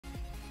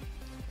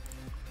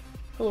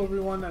Hello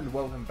everyone and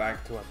welcome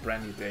back to a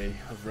brand new day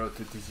of Road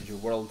to TCG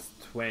Worlds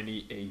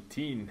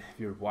 2018. If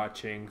you're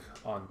watching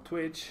on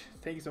Twitch,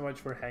 thank you so much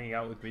for hanging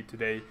out with me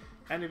today.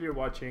 And if you're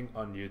watching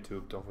on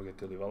YouTube, don't forget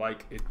to leave a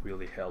like, it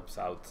really helps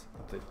out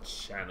the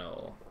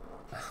channel.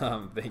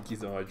 Thank you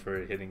so much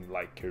for hitting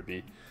like,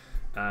 Kirby.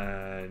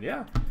 And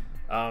yeah,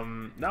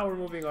 now we're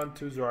moving on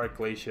to Zoroark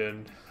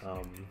Glaceon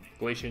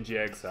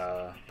GX,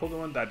 a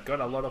Pokemon that got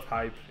a lot of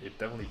hype. It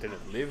definitely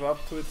didn't live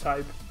up to its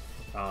hype.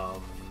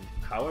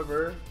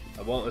 However,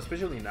 well,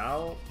 especially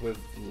now with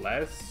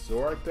less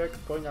Zoroark decks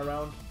going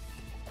around,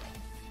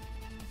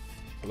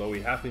 although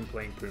we have been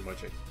playing pretty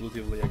much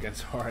exclusively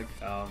against Zoroark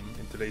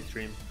in today's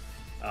stream,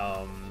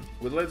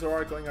 with less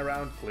Zoroark going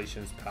around,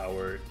 Glaceon's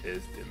power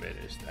is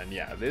diminished, and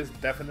yeah, this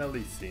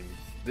definitely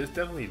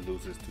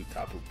loses to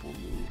Tapu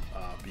Bulu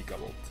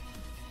Pikabolt.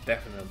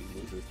 Definitely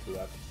loses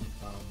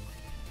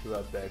to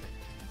that deck,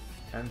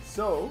 and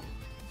so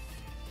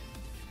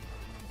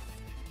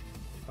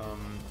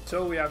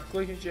we have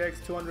Glaceon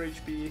GX 200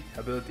 HP,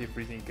 ability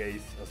Freezing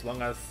Case. As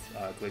long as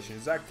Glaceon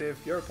is active,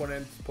 your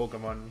opponent's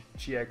Pokemon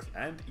GX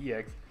and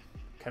EX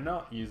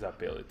cannot use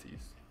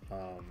abilities,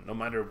 no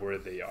matter where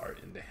they are,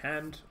 in the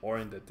hand or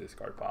in the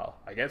discard pile.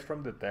 I guess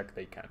from the deck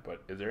they can,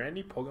 but is there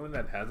any Pokemon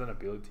that has an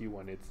ability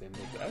when it's in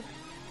the deck?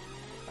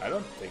 I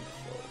don't think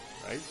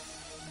so, right?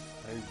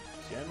 I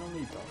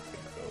generally don't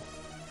think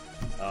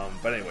so.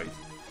 But anyways,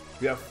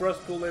 we have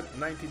Frost Bullet,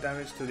 90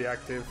 damage to the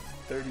active,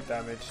 30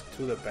 damage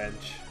to the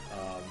bench,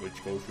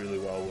 which goes really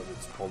well with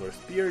its Polar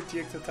Spear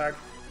GX attack,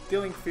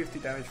 dealing 50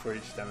 damage for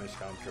each damage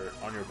counter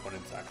on your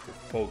opponent's active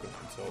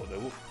Pokemon.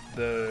 So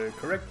the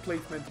correct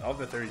placement of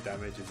the 30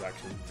 damage is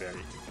actually very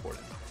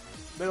important.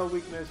 Metal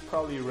weakness,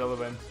 probably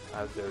irrelevant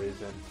as there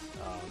isn't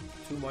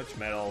too much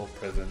metal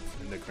present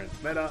in the current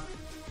meta,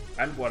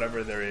 and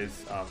whatever there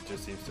is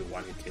just seems to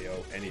one-hit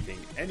KO anything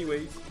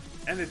anyways.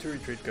 And the 2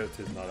 retreat cost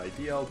is not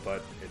ideal,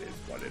 but it is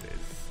what it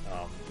is.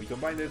 We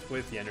combine this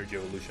with the Energy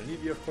Evolution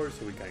Eevee, of course,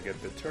 so we can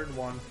get the turn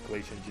 1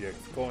 Glaceon GX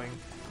going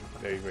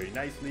very, very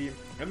nicely.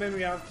 And then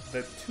we have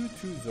the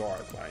 2-2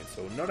 Zoroark line,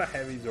 so not a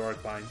heavy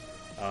Zoroark line,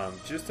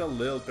 just a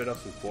little bit of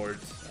support.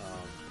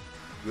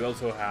 We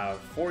also have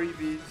 4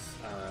 EVs,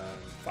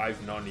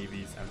 5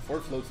 non-EVs, and 4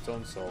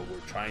 Floatstones, so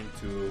we're trying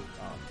to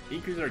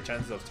increase our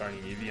chances of starting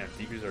EV and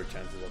decrease our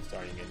chances of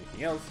starting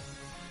anything else.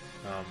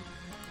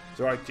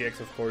 Zoroark GX,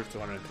 of course,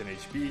 210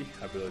 HP,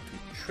 ability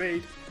to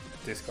trade,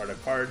 discard a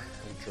card,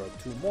 and draw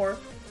 2 more,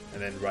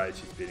 and then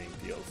Raichu Speeding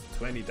deals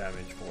 20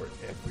 damage for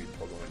every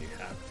Pokemon you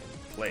have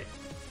in play.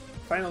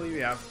 Finally, we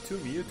have 2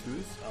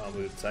 Mewtwo's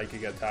with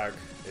Psychic Attack.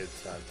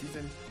 It's a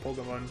decent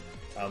Pokemon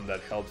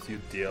that helps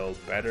you deal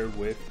better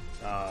with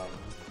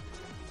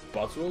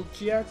Buzzwole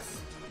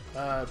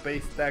GX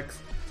based decks.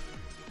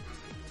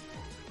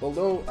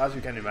 Although, as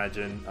you can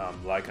imagine,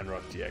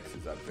 Lycanroc GX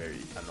is a very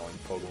annoying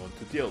Pokemon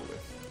to deal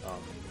with.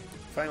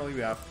 Finally,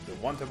 we have the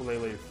 1 Tapu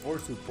Lele for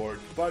support,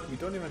 but we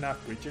don't even have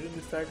Bridget in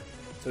this deck,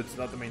 so it's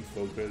not the main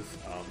focus.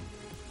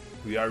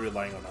 We are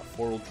relying on a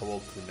 4 Ultra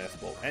Ball, 2 Nest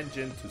Ball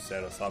engine to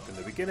set us up in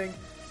the beginning.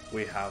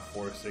 We have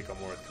 4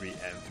 Sycamore, 3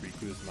 and 3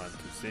 Guzman, 2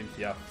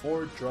 Cynthia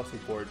for draw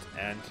support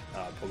and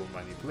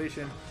Pokemon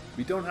manipulation.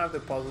 We don't have the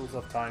Puzzles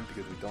of Time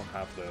because we don't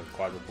have the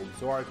quadruple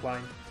Zoroark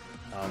line.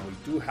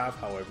 We do have,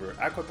 however,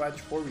 Aqua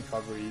Patch for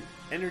recovery,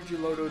 Energy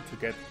Lodo to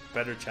get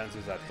better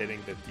chances at hitting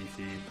the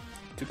DC,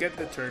 to get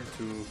the turn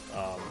 2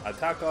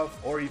 attack off,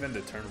 or even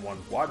the turn 1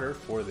 water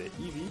for the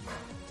Eevee.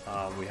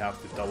 We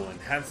have the double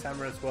Enhanced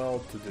Hammer as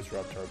well to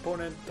disrupt our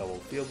opponent, double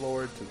Field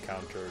Blower to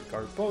counter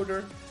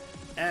Garbodor,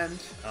 and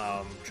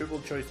triple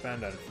Choice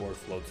Band and 4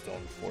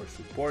 Floatstone for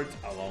support,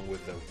 along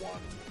with the 1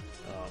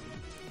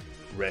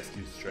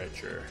 Rescue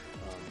Stretcher.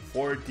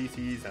 4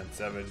 DCs and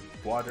 7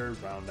 water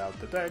round out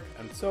the deck,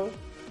 and so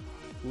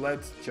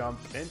let's jump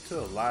into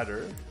the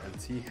ladder and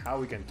see how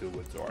we can do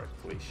with Zoroark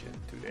Glaceon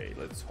today.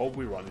 Let's hope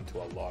we run into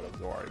a lot of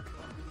Zoroark.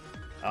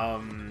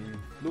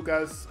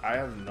 Lucas, I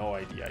have no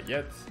idea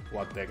yet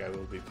what deck I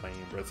will be playing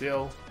in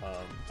Brazil.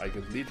 I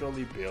could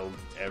literally build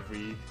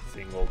every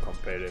single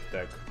competitive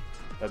deck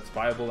that's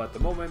viable at the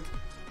moment,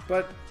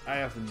 but I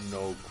have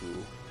no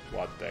clue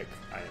what deck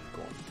I am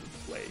going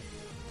to play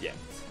yet.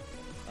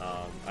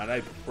 And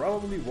I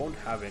probably won't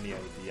have any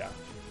idea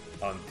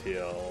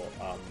until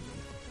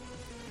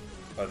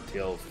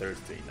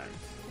Thursday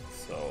night.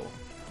 So,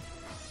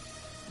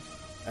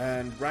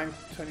 and rank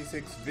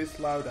 26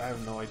 Visloud, I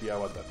have no idea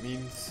what that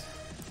means.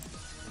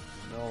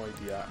 No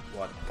idea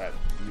what that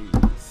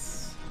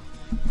means.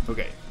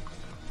 Okay.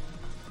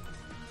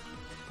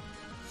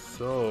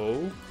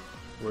 So,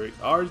 we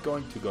are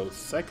going to go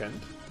second.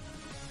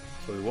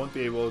 So we won't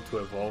be able to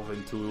evolve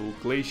into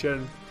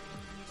Glaceon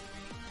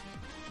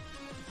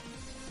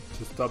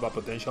to stop a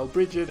potential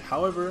Bridget.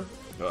 However,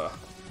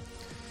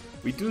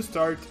 we do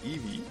start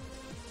Eevee,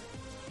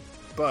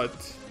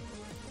 but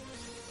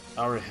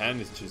our hand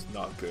is just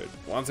not good.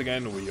 Once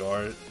again, we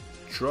are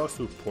draw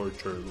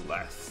supporter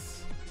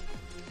less.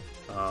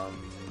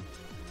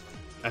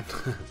 And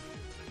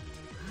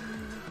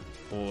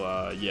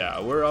Yeah,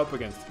 we're up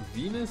against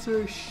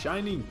Venusaur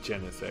Shining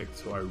Genesect,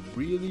 so a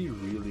really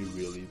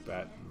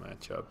bad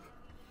matchup.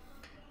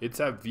 It's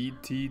a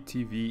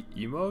VTTV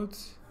emote?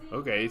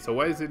 Okay, so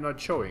why is it not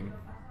showing?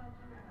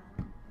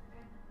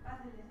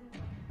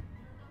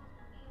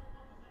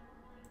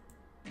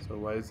 So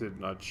why is it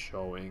not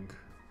showing?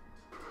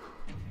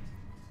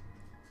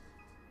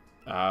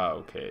 Ah,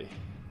 okay.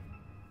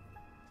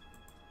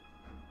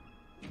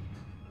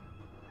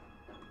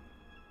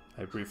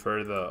 I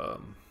prefer the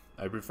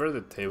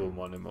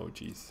Tablemon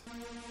emojis.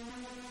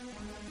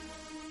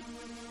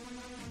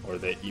 Or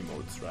the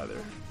emotes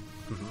rather.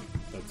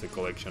 That's a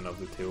collection of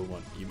the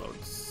Tablemon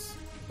emotes.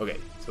 Okay,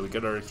 so we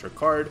get our extra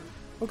card.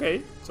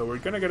 Okay, so we're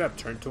gonna get a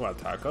turn to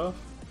attack off.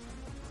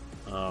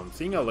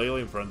 Seeing a Lele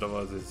in front of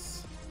us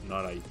is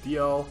not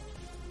ideal.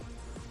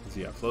 We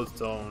see a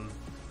Floatstone.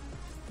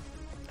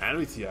 And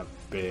we see a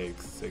big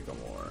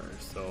Sycamore.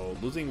 So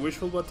losing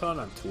Wishful Baton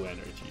and 2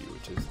 energy,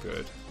 which is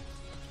good.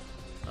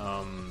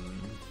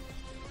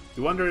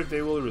 You wonder if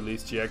they will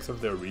release GX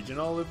of their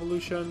regional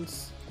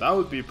evolutions? That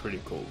would be pretty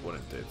cool,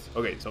 wouldn't it?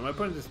 Okay, so my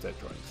opponent is dead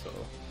drawing, so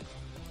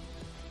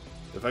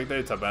the fact that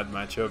it's a bad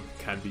matchup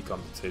can be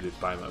compensated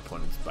by my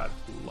opponent's bad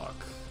luck.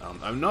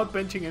 I'm not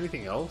benching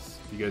anything else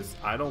because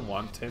I don't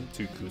want him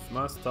to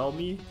Kuzma style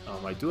me.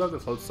 I do have the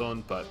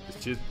Floatstone, but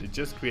it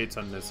just creates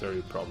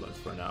unnecessary problems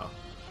for now.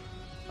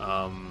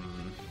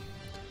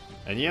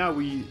 And yeah,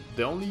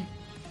 the only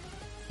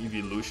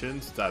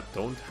evolutions that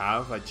don't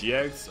have a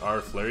GX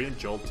are Flareon,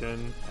 Jolteon,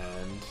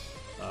 and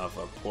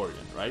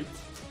Vaporeon, right?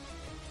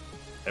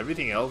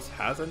 Everything else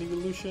has an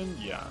evolution,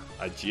 yeah,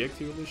 a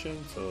GX evolution,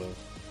 so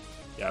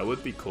yeah, it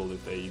would be cool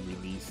if they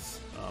release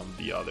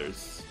the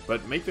others,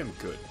 but make them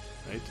good,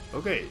 right?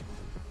 Okay,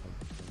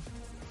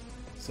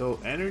 so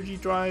Energy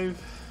Drive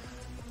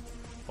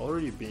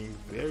already being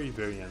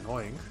very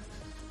annoying.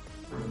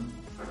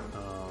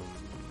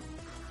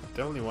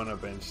 Definitely want to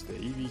bench the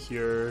Eevee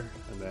here,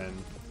 and then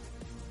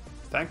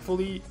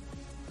thankfully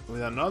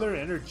with another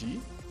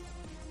energy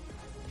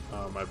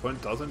my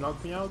opponent doesn't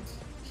knock me out.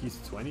 He's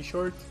 20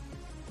 short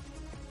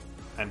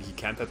and he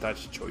can't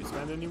attach Choice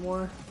Band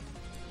anymore,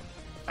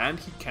 and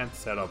he can't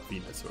set up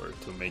Venusaur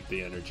to make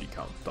the energy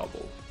count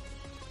double.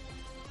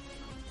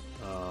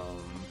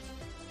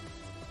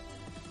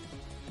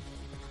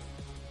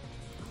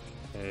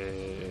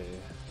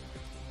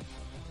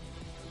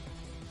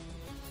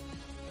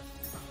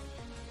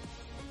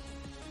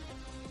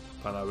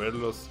 Para ver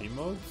los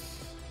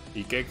emotes,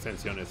 ¿y qué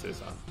extensión es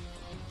esa?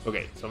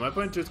 Okay, so my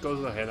opponent just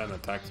goes ahead and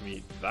attacks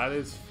me. That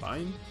is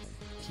fine.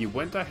 He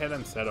went ahead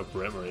and set up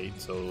Remoraid,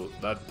 so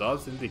that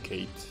does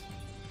indicate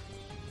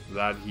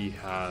that he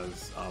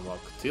has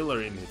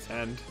Octillery in his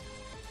hand.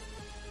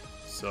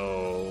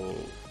 So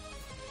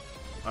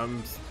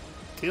I'm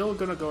still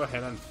gonna go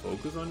ahead and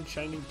focus on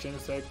Shining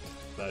Genesect.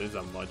 That is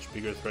a much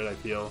bigger threat, I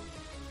feel.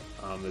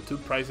 The 2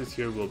 prizes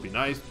here will be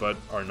nice, but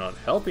are not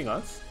helping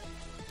us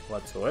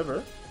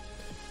whatsoever.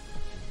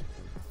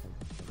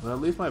 Well, at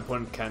least my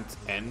opponent can't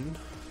end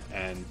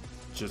and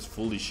just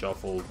fully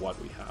shuffle what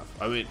we have.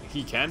 I mean,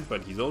 he can,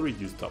 but he's already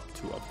used up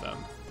 2 of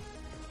them.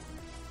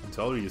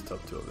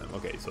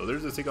 Okay, so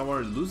there's a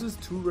Sycamore, loses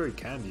 2 rare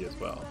candy as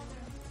well.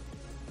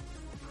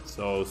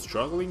 So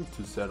struggling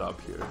to set up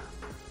here.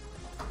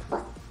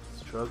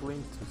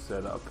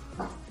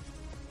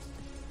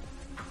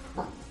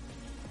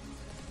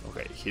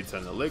 Okay, hits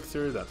an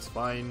Elixir, that's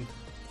fine.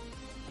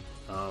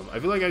 I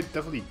feel like I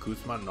definitely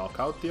Kuzma knock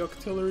out the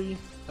Octillery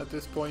at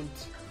this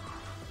point.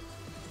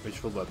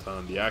 Wishful Baton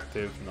on the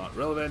active, not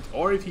relevant.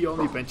 Or if he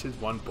only benches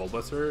 1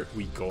 Bulbasaur,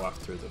 we go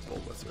after the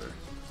Bulbasaur.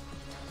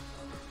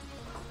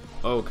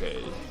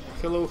 Okay,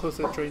 hello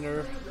Jose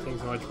Trainer,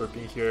 thanks so much for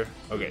being here.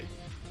 Okay,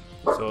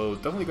 so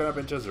definitely gonna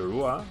bench a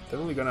Zorua,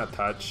 definitely gonna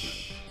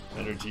attach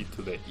energy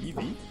to the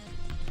Eevee.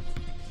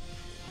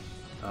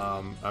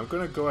 I'm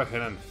gonna go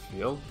ahead and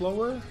Field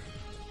Blower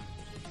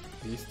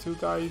these 2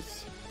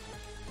 guys,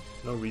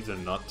 no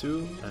reason not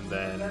to, and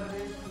then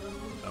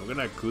I'm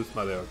gonna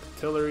Kuzma the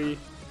Octillery.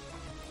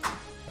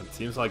 It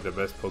seems like the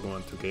best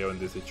Pokemon to KO in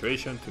this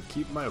situation to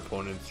keep my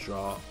opponent's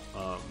draw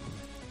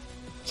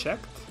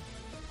checked,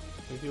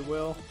 if you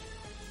will.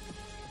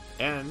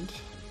 And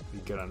we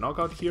get a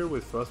knockout here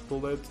with Frost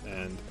Bullet,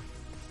 and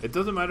it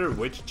doesn't matter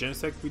which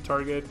Genesect we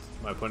target,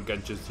 my opponent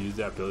can just use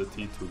the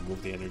ability to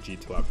move the energy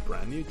to a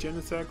brand new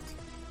Genesect.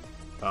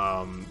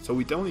 So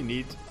we only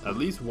need at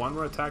least 1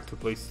 more attack to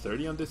place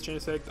 30 on this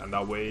Genesect, and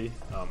that way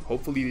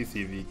hopefully this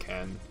Eevee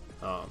can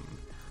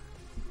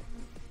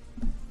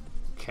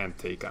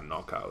take a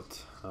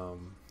knockout.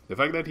 The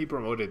fact that he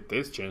promoted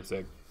this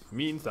Genesect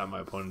means that my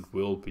opponent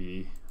will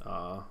be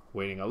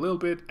waiting a little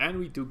bit, and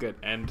we do get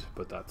End,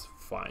 but that's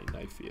fine,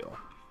 I feel.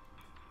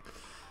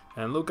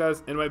 And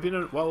Lucas, in my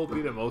opinion, what will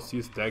be the most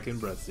used deck in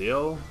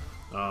Brazil?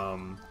 I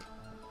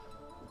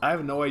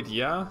have no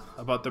idea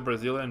about the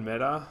Brazilian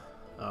meta.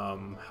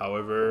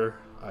 However,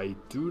 I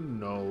do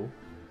know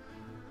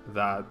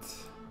that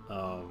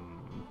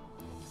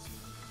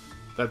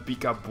that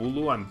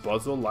Pikabulu and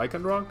Buzzle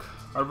Lycanroc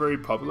are very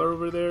popular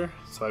over there,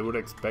 so I would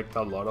expect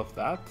a lot of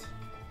that.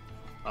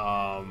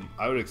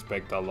 I would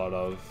expect a lot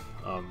of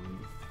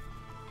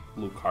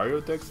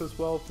Lucario decks as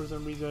well for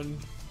some reason.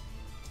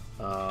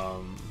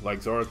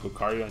 Like Zoroark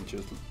Lucario and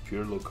just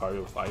pure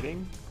Lucario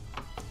fighting.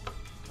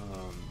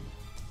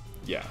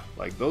 Yeah,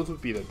 like those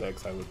would be the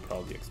decks I would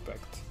probably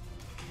expect.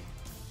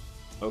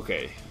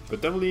 Okay, but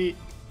definitely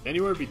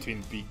anywhere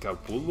between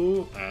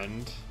Pikabulu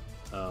and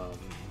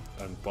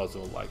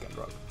Puzzle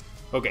Lycanroc.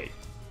 Okay,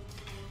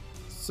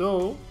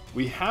 so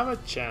we have a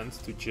chance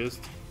to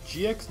just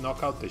GX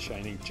knock out the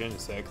Shining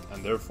Genesect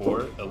and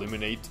therefore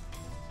eliminate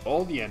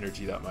all the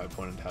energy that my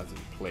opponent has in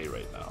play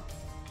right now.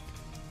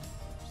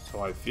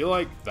 So I feel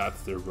like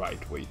that's the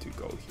right way to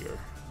go here.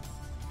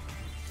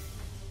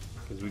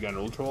 Because we got an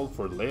Ultra Ball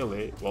for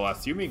Lele, well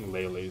assuming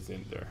Lele is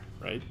in there,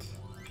 right?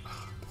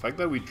 The fact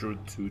that we drew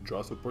 2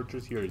 draw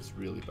supporters here is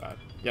really bad.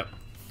 Yep.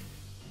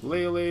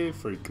 Lele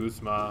for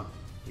Kuzma,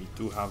 we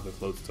do have the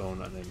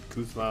Floatstone, and then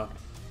Kuzma,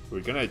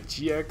 we're gonna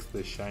GX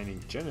the Shining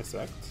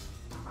Genesect.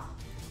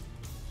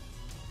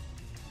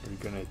 We're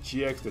gonna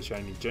GX the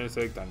Shining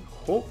Genesect and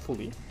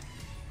hopefully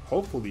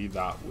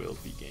that will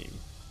be game.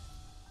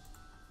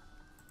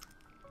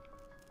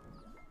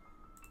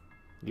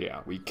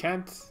 Yeah, we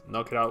can't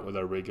knock it out with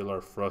a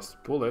regular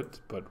Frost Bullet,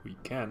 but we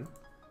can.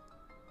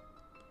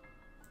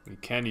 We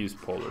can use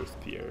Polar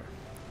Spear.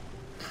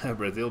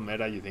 Brazil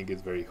meta you think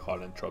is very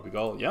hot and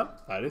tropical.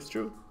 Yep, that is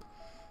true.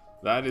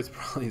 That is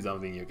probably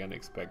something you can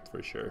expect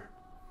for sure.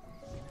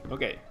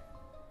 Okay.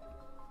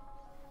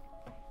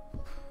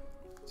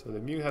 So the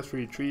Mew has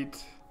free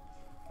retreat.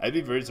 I'd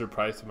be very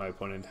surprised if my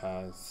opponent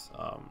has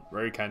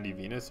Rare Candy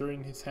Venusaur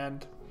in his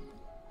hand.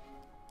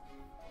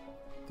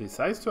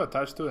 Decides to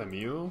attach to a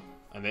Mew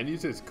and then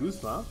uses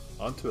Kuzma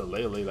onto a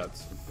Lele,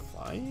 that's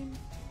fine.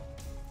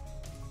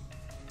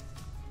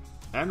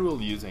 And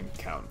we'll use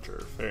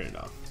Encounter, fair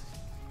enough.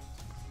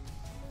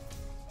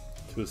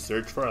 To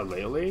search for a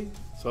Lele?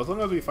 So as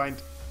long as we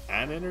find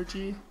an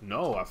energy?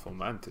 No, a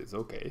Fomantis,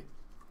 okay.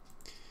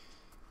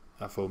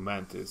 A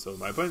Fomantis, so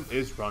my opponent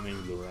is running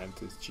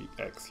Lurantis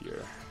GX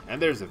here. And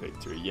there's a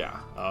victory, yeah.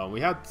 We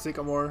had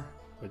Sycamore,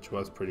 which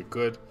was pretty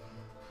good.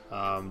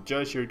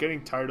 Josh, you're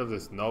getting tired of the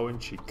snow in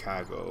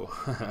Chicago.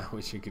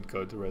 Wish you could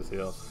go to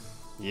Brazil.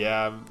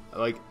 Yeah,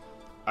 like,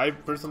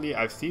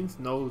 I've seen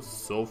snow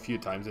so few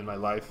times in my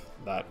life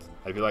that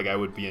I feel like I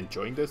would be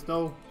enjoying the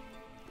snow.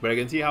 But I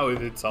can see how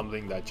if it's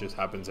something that just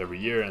happens every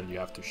year and you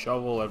have to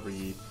shovel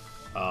every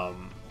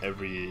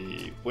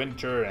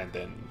winter, and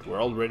then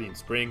we're already in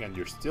spring and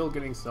you're still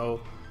getting snow,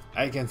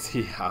 I can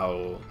see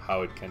how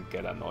it can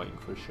get annoying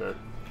for sure.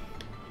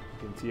 You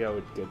can see how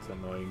it gets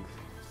annoying.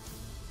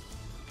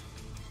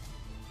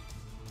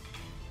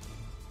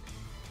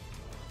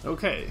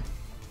 Okay.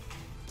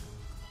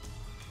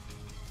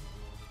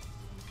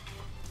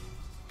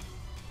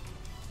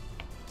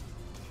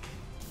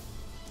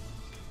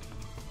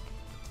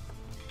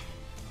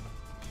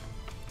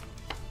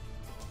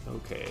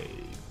 Okay,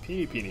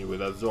 Peeny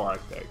with a Zoroark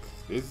deck.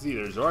 This is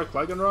either Zoroark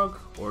Lycanroc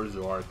or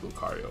Zoroark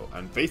Lucario,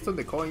 and based on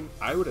the coin,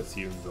 I would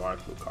assume Zoroark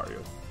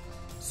Lucario.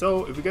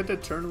 So if we get the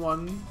turn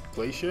 1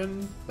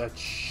 Glaceon, that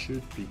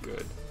should be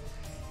good.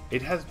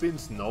 It has been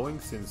snowing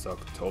since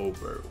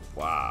October.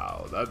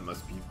 Wow, that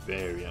must be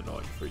very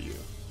annoying for you.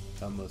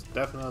 That must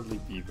definitely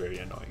be very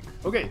annoying.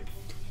 Okay,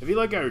 I feel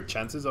like our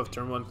chances of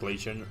turn 1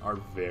 Glaceon are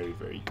very,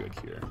 very good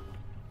here.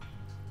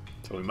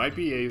 So we might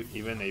be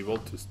even able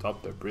to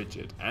stop the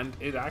Bridget, and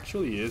it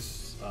actually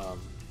is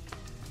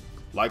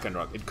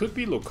Lycanroc. It could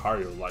be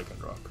Lucario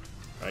Lycanroc,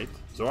 right?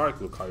 Zoroark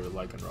Lucario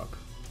Lycanroc.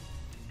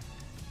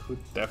 Could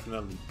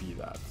definitely be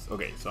that.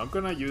 Okay, so I'm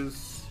gonna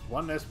use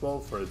one S-Ball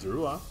for a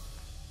Zorua,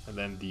 and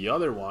then the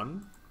other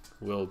one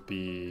will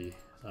be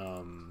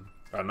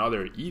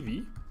another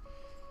Eevee.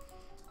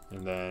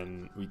 And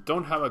then we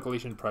don't have a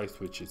Glaceon price,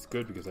 which is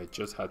good because I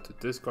just had to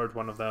discard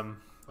one of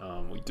them.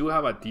 We do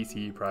have a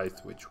DCE price,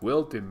 which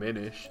will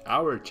diminish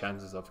our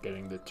chances of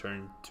getting the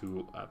turn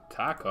to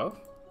attack of.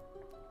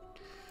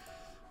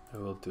 I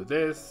will do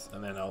this,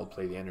 and then I'll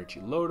play the Energy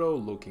Loto,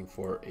 looking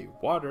for a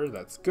water.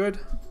 That's good,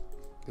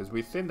 because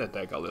we thinned the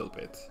deck a little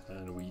bit,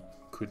 and we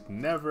could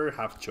never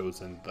have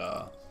chosen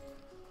the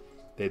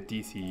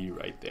DCE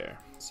right there.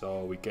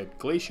 So we get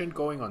Glaceon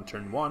going on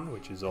turn 1,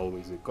 which is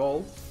always a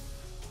goal.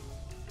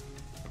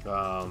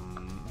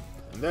 And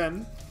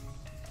then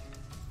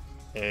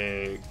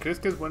 ¿crees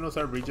que es bueno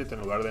usar Bridget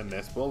en lugar de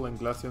Nestball en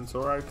Glaceon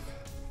Zoroark?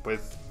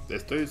 Pues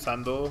estoy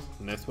usando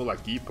Nestball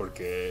aquí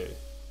porque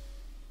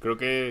creo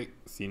que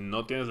si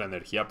no tienes la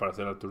energía para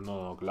hacer el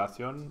turno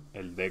Glaceon,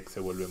 el deck se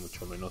vuelve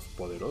mucho menos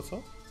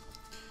poderoso.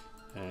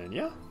 And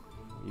yeah,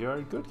 we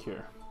are good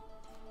here.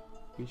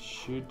 We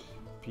should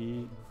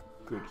be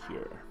good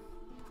here.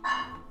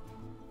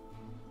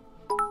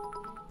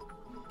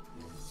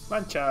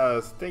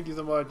 Manchas, thank you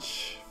so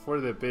much for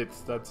the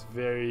bits. That's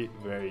very,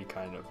 very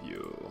kind of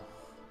you.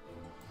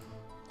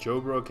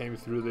 Jobro came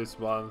through this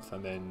month,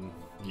 and then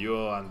you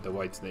and the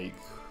White Snake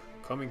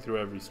coming through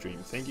every stream.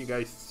 Thank you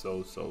guys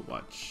so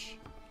much.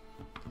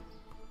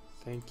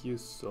 Thank you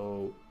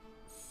so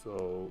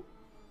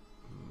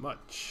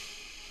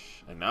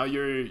much. And now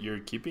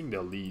you're keeping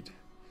the lead.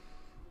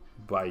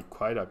 by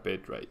quite a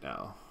bit right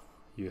now.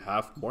 You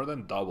have more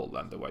than double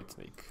than the white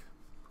snake.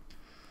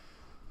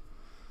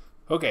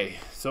 Okay,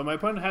 so my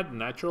opponent had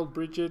natural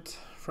Bridget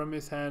from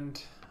his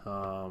hand.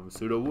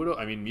 Sudowoodo,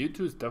 I mean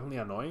Mewtwo is definitely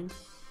annoying.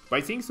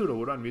 By seeing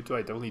Sudowoodo and Mewtwo,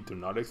 I definitely do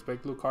not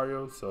expect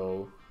Lucario,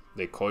 so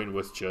the coin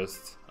was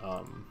just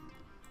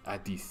a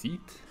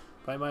deceit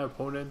by my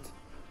opponent.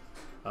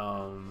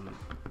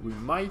 We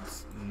might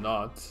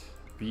not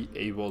be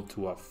able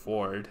to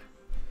afford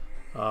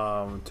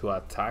to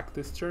attack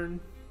this turn,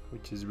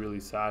 which is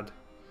really sad.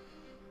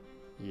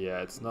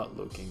 Yeah, it's not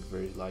looking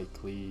very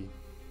likely.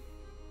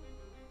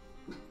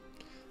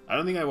 I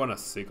don't think I want to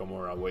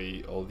Sycamore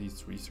away all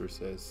these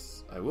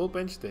resources. I will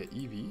bench the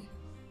Eevee.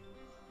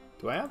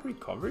 Do I have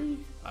recovery?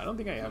 I don't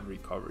think I have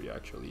recovery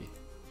actually.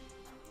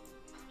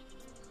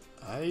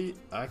 I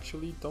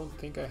actually don't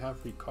think I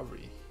have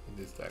recovery in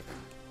this deck.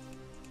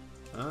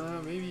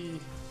 Maybe,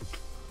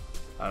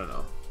 I don't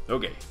know.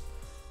 Okay,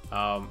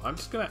 I'm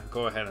just gonna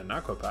go ahead and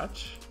Aqua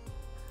Patch,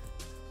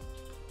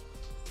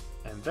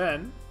 and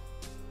then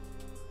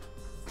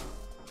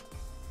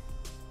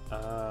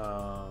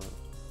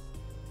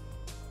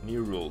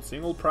new rule: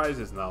 single prize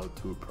is now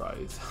 2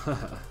 prize.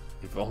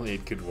 If only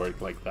it could work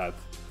like that.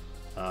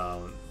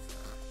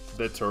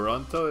 The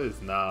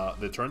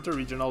Toronto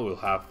regional will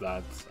have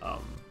that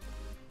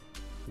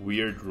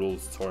weird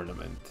rules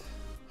tournament.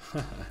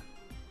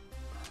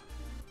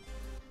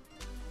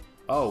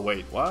 Oh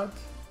wait, what?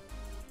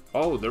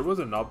 Oh, there was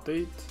an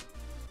update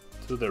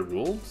to the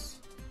rules?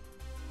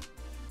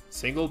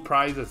 Single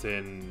prize as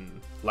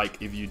in,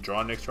 like, if you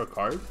draw an extra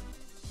card,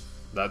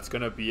 that's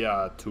gonna be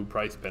a 2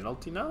 prize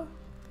penalty now?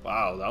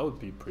 Wow, that would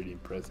be pretty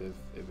impressive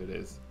if it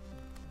is.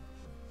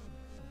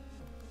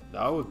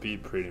 That would be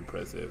pretty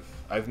impressive.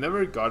 I've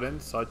never gotten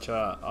such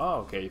a...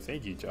 Oh, okay,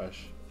 thank you,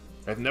 Josh.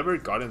 I've never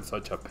gotten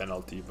such a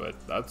penalty, but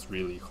that's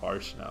really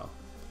harsh now.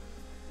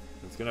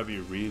 It's gonna be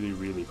really,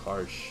 really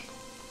harsh.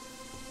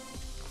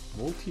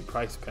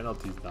 Multi-prize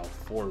penalties now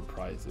 4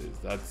 prizes.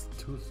 That's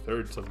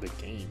 2/3 of the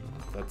game.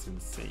 That's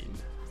insane.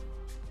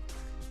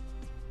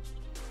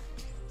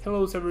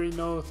 Hello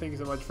Severino, thanks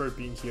so much for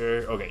being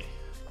here. Okay,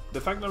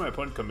 the fact that my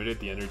opponent committed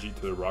the energy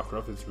to the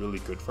Rockruff is really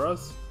good for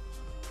us.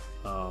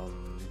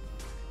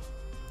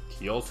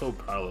 He also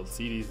parallel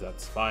CDs,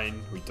 that's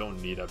fine. We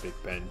don't need a big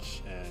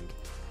bench, and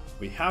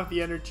we have the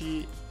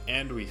energy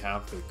and we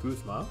have the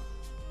Kuzma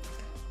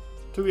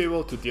to be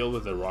able to deal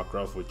with the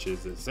Rockruff, which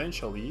is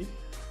essentially...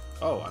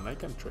 Oh, and I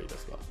can trade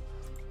as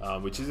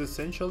well. Which is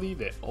essentially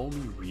the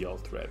only real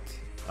threat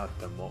at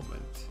the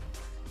moment.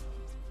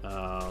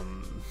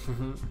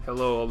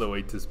 Hello all the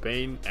way to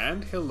Spain,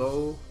 and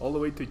hello all the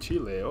way to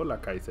Chile. Hola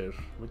Kaiser,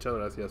 muchas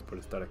gracias por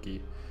estar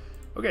aquí.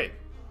 Okay,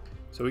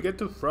 so we get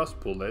to Frost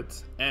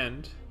Bullet,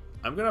 and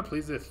I'm gonna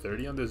place the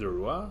 30 on the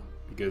Zorua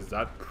because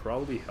that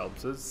probably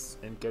helps us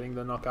in getting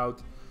the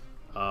knockout.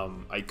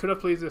 I could have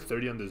placed the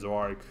 30 on the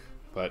Zoroark,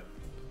 but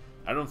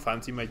I don't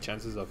fancy my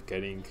chances of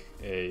getting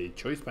a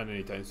choice band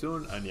anytime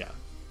soon, and yeah,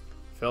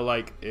 felt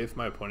like if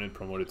my opponent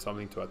promoted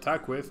something to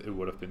attack with, it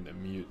would have been the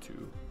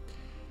Mewtwo.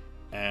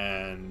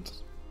 And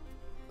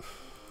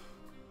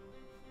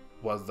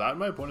was that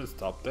my opponent's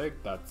top deck?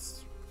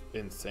 That's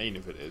insane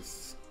if it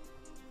is.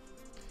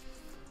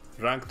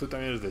 Rank, tú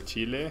también eres de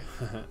Chile.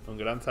 Un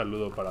gran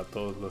saludo para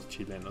todos los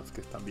chilenos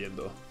que están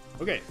viendo.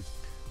 Okay,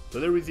 so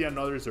there we see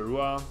another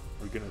Zorua.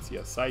 We're gonna see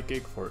a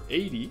Psychic for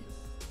 80.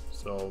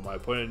 So my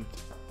opponent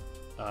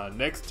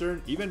next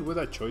turn, even with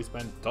a choice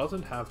band,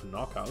 doesn't have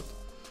knockout.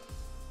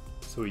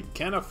 So he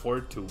can't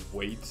afford to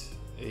wait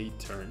a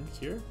turn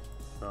here.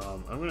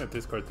 I'm gonna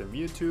discard the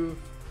Mewtwo.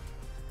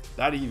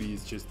 That Eevee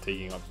is just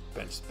taking up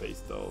bench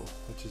space though,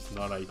 which is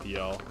not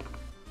ideal.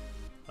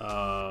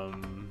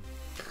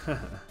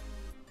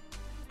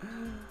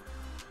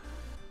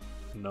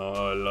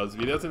 No, los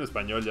videos en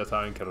español ya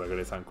saben que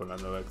regresan con la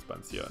nueva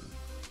expansión.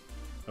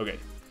 Okay,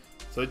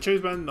 so the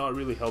choice band not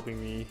really helping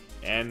me,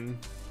 and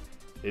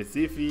it's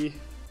iffy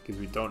because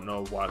we don't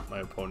know what my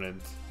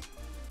opponent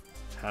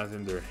has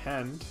in their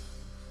hand.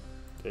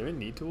 Do I even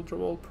need to Ultra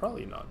Ball?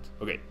 Probably not.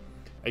 Okay,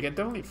 I can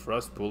definitely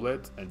Frost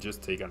Bullet and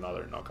just take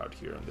another knockout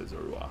here on the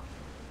Zorua.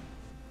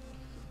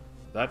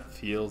 That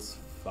feels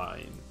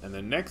fine. And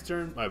then next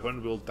turn, my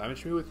opponent will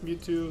damage me with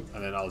Mewtwo,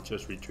 and then I'll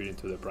just retreat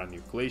into the brand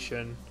new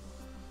Glaceon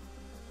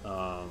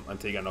and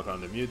take a knockout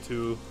on the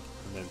Mewtwo,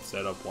 and then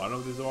set up one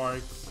of the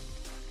Zoroarks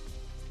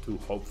to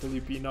hopefully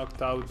be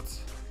knocked out.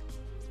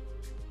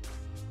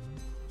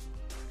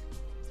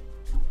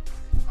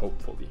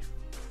 Hopefully.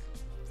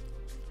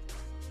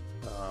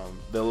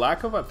 The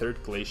lack of a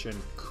third Glaceon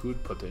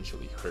could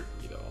potentially hurt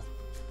me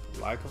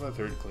though. Lack of a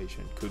third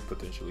Glaceon could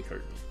potentially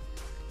hurt me.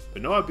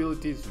 But no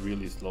abilities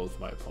really slows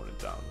my opponent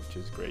down, which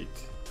is great.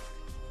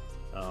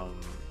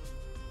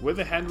 With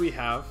the hand we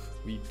have,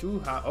 we do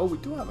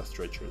have a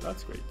stretcher.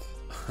 That's great.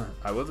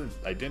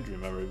 I didn't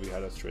remember if we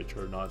had a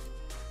stretcher or not.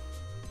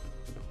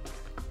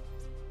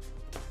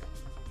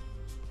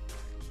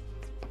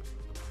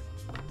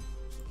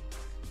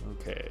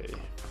 Okay.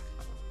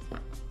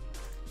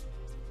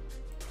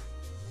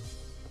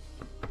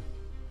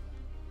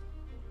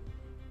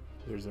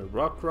 There's There's a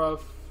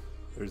Rockruff.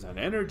 There's an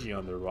energy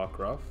on the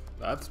Rockruff.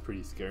 That's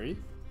pretty scary.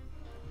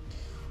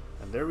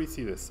 And there we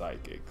see the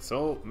Psychic.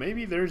 So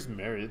maybe there's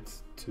merit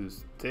to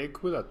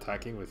stick with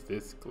attacking with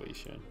this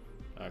Glaceon,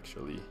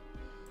 actually.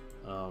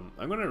 I'm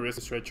gonna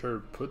risk Stretcher,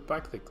 put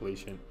back the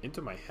Glaceon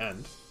into my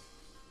hand.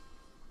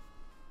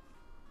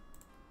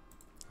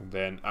 And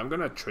then I'm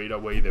gonna trade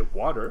away the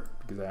water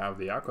because I have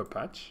the Aqua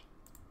Patch.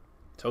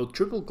 So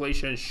triple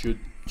Glaceon should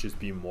just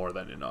be more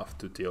than enough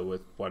to deal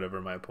with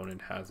whatever my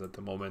opponent has at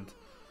the moment.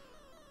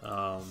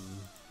 Aqua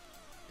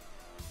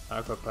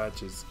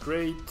Patch is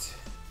great.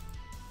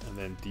 And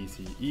then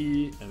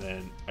DCE, and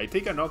then I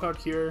take a knockout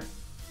here.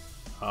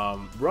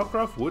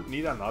 Rockruff would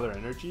need another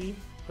energy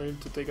for him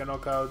to take a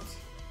knockout.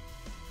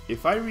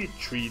 If I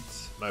retreat,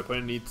 my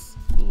opponent needs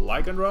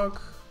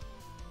Lycanroc,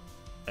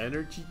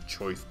 Energy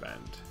Choice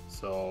Band.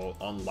 So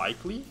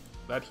unlikely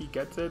that he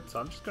gets it, so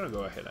I'm just gonna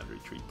go ahead and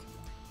retreat.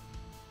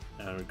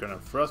 And we're gonna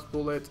Frost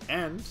Bullet,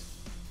 and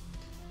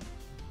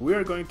we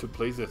are going to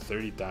place the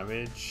 30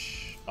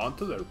 damage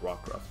onto the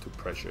Rockruff to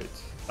pressure it.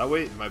 That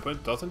way, if my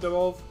opponent doesn't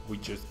evolve, we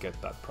just get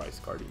that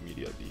prize card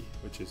immediately,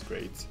 which is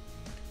great.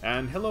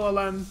 And hello,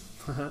 Alan.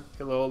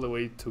 Hello, all the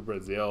way to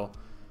Brazil.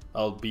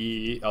 I'll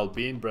be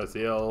in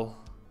Brazil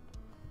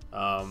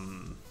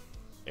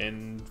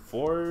in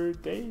 4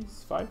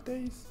 days, 5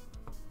 days.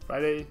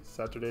 Friday,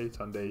 Saturday,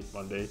 Sunday,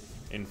 Monday.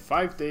 In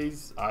 5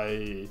 days,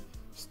 I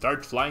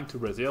start flying to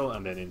Brazil,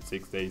 and then in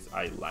 6 days,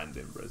 I land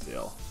in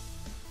Brazil.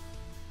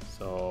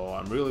 So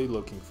I'm really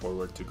looking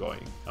forward to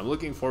going. I'm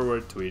looking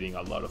forward to eating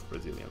a lot of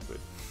Brazilian food.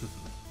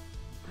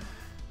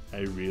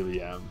 I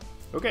really am.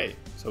 Okay,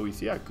 so we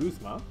see a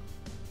Kuzma.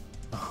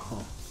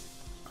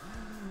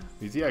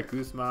 We see a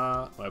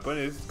Kuzma. My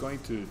opponent is going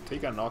to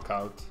take a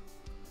knockout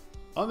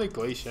on the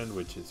Glaceon,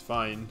 which is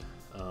fine.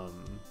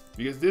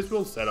 Because this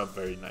will set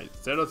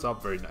us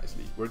up very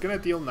nicely. We're gonna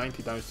deal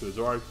 90 damage to the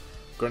Zoroark.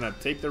 We're gonna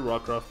take the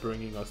Rockruff,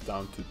 bringing us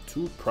down to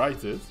 2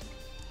 prizes.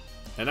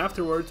 And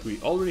afterwards, we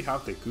already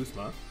have the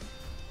Kuzma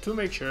to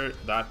make sure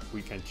that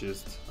we can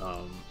just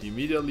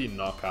immediately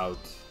knock out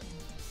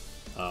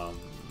the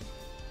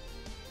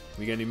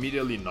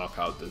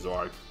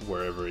Zoroark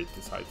wherever it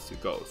decides to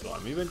go. So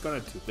I'm even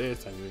gonna do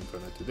this, I'm even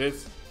gonna do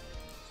this,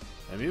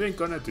 I'm even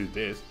gonna do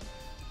this,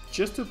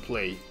 just to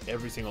play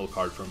every single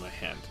card from my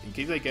hand. In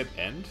case I get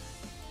end,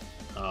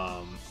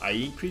 I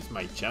increase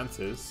my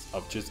chances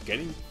of just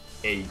getting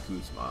a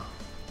Kuzma.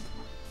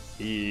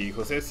 Y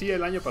José, sí,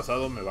 el año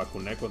pasado me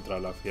vacuné contra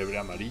la fiebre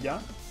amarilla,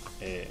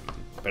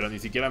 pero ni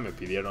siquiera me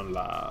pidieron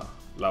la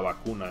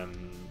vacuna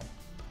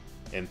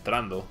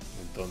entrando.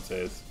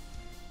 Entonces,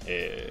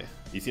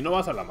 y si no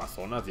vas al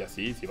Amazonas y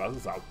así, si vas a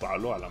Sao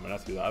Paulo, a la mera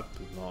ciudad,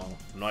 pues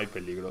no hay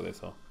peligro de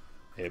eso.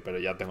 Pero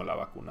ya tengo la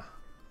vacuna.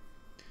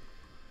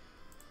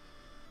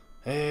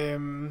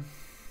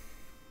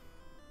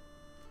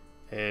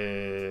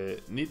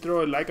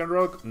 Nitro, el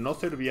Lycanroc no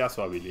servía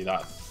su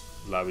habilidad.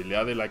 La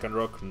habilidad de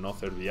Lycanroc no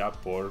servía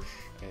por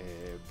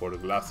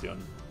Glaceon,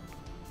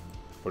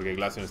 porque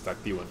Glaceon está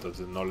activo,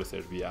 entonces no le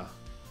servía.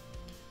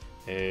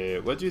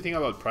 What do you think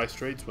about price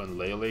trades when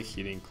Lele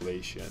hitting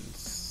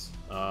Glaceons?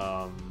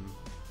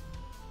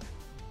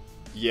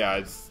 Yeah,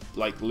 it's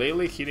like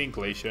Lele hitting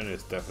Glaceon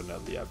is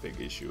definitely a big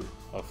issue,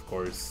 of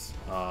course.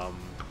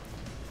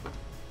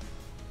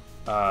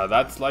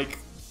 That's like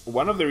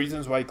one of the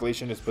reasons why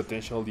Glaceon is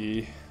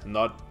potentially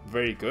not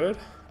very good,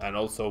 and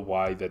also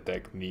why the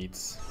deck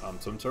needs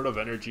some sort of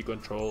energy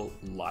control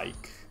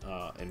like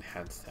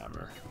Enhanced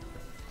Hammer.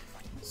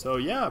 So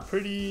yeah,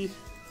 pretty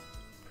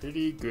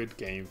good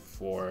game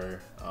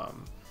for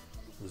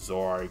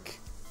Zoroark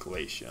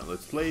Glaceon.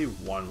 Let's play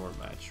one more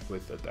match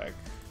with the deck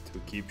to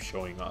keep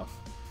showing off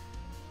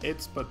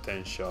its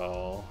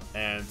potential.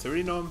 And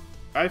Sereno,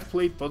 I've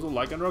played Puzzle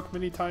Lycanroc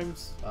many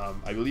times.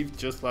 I believe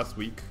just last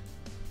week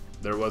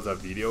there was a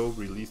video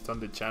released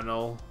on the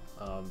channel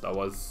that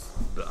was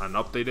an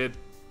updated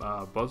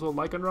Puzzle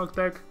Lycanroc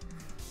deck.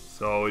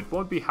 So it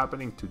won't be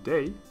happening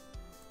today,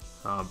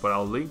 but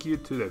I'll link you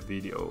to the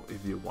video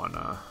if you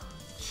wanna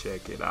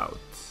check it out.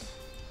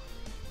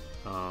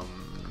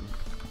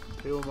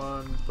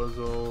 Tablemon,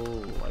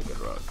 Puzzle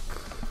Lycanroc.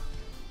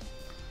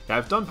 Yeah,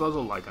 I've done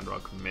Puzzle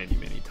Lycanroc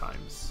many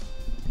times.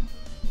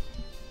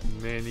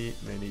 Many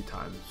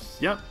times.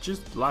 Yeah,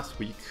 just last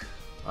week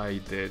I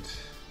did.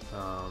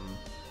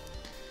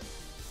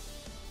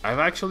 I've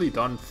actually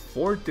done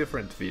 4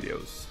 different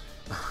videos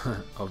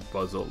of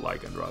Puzzle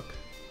Lycanroc.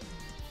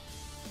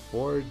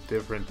 4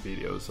 different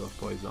videos of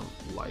Puzzle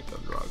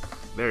Lycanroc.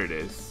 There it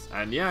is.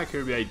 And yeah,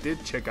 Kirby, I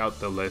did check out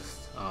the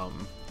list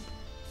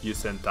you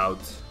sent out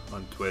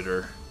on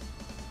Twitter.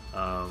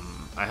 I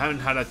haven't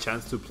had a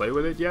chance to play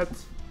with it yet,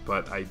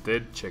 but I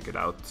did check it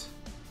out.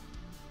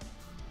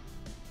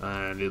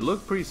 And it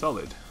looked pretty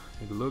solid.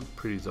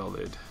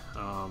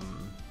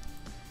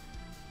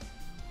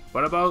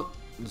 What about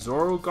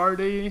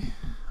Zoroark?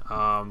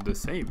 The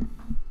same.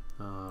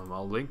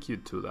 I'll link you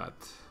to that.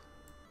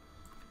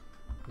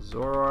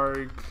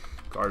 Zoroark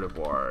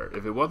Gardevoir.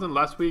 If it wasn't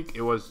last week,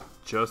 it was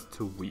just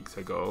 2 weeks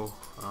ago.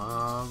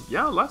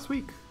 Yeah, last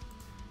week.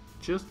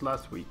 Just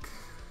last week.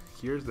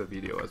 here's the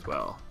video as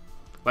well.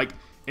 Like,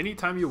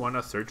 anytime you want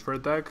to search for a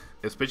deck,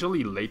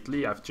 especially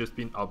lately, I've just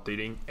been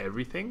updating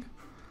everything.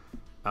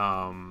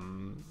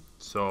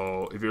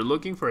 So if you're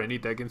looking for any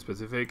deck in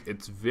specific,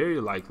 it's very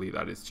likely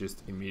that it's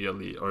just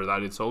immediately, or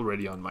that it's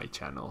already on my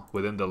channel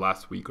within the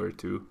last week or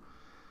two.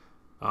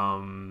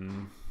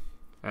 And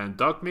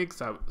Dog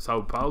Mix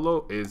Sao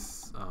Paulo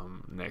is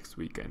next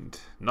weekend.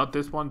 Not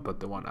this one, but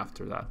the one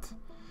after that.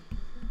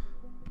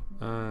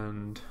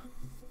 And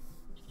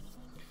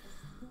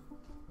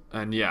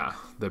yeah,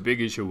 the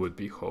big issue would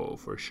be Ho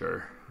for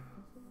sure.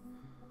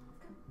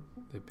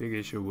 The big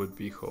issue would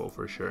be Ho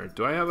for sure.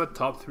 Do I have a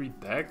top 3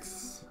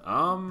 decks?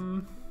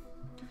 Puzzle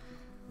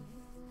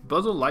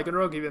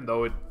Lycanroc, even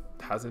though it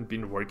hasn't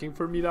been working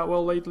for me that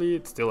well lately,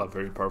 it's still a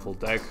very powerful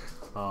deck.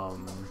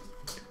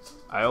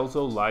 I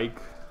also like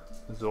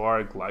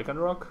Zoroark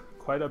Lycanroc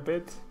quite a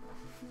bit.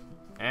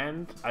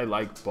 And I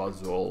like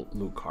Puzzle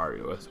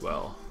Lucario as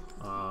well.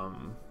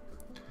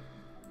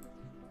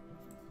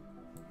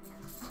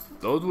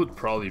 Those would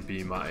probably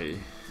be my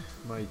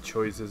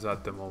choices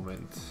at the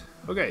moment.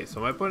 Okay, so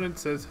my opponent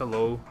says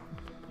hello.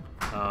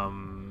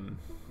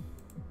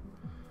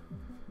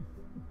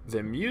 The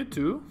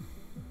Mewtwo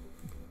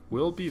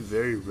will be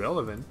very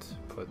relevant,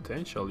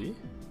 potentially.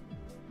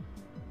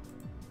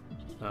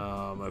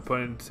 My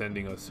opponent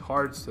sending us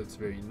hearts, that's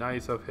very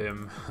nice of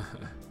him.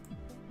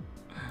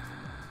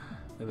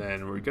 And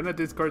then we're gonna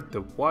discard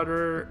the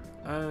water,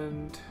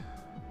 and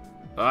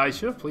I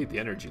should have played the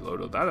Energy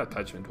Lodo. That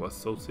attachment was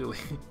so silly.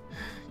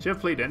 Should have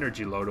played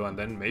Energy Lodo, and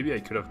then maybe I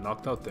could have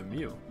knocked out the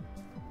Mew.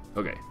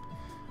 Okay,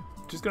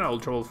 just gonna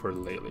Ultra Ball for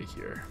Lele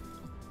here.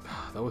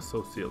 That was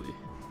so silly.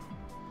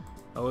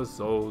 That was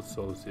so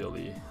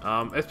silly.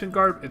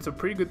 Espingarb, it's a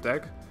pretty good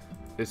deck.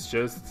 It's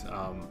just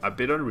a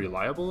bit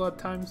unreliable at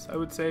times, I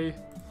would say.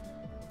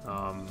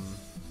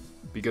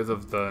 Because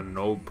of the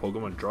no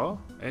Pokemon Draw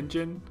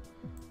engine.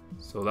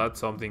 So that's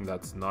something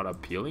that's not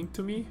appealing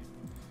to me.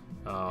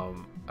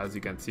 As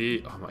you can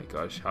see, oh my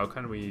gosh, how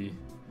can we...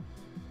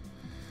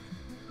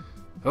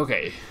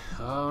 Okay.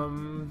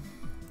 And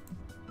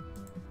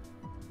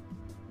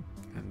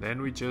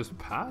then we just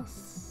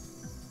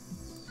pass.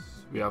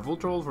 We have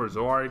Ultra Ball for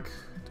Zoroark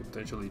to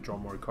potentially draw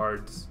more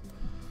cards.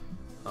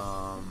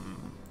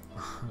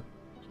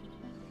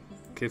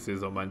 ¿Qué es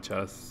eso,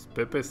 manchas?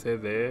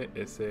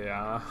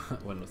 PPCDSA.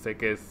 Bueno, sé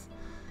que es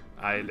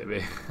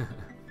ALB.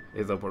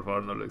 Eso, por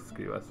favor, no lo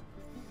escribas.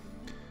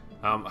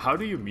 How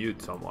do you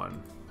mute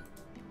someone?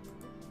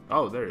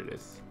 Oh, there it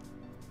is.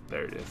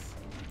 There it is.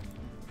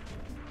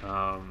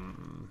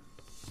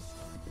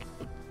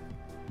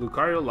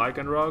 Lucario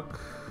Lycanroc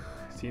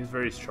seems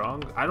very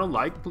strong. I don't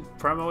like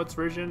Primeape's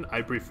version.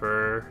 I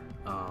prefer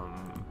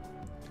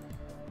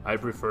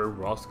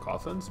Ross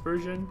Cawthon's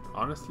version,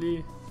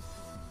 honestly.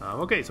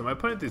 Okay, so my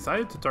opponent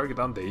decided to target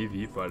down the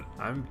EV, but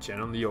I'm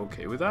generally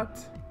okay with that.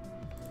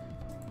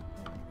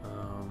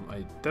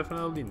 I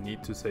definitely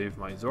need to save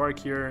my Zoroark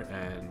here,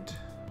 and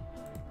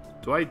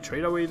do I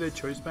trade away the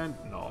Choice Band?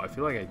 No, I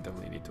feel like I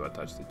definitely need to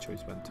attach the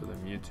Choice Band to the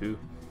Mewtwo.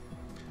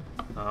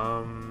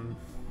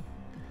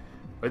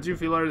 What do you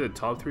feel are the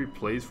top 3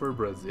 plays for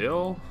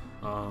Brazil?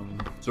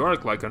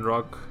 Zoroark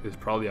Lycanroc is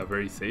probably a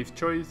very safe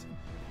choice.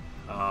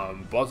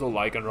 Puzzle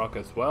Lycanroc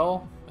as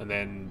well, and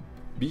then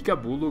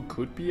Bikabulu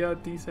could be a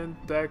decent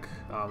deck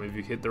if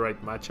you hit the right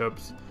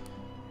matchups.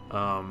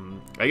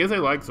 I guess I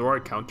like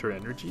Zoroark Counter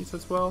Energies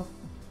as well,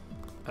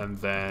 and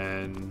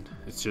then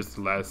it's just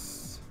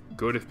less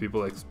good if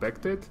people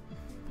expect it.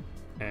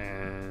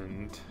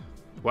 And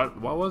what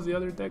was the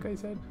other deck I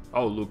said?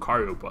 Oh,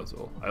 Lucario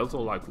Puzzle. I also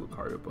like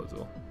Lucario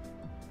Puzzle.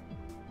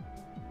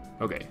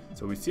 Okay,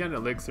 so we see an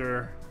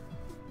Elixir.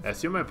 I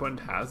assume my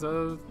opponent has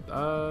a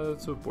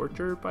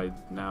supporter by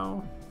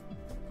now.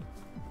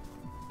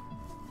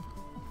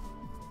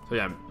 So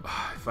yeah,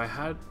 if I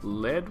had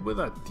led with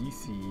a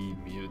DCE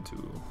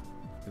Mewtwo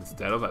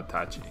instead of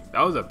attaching,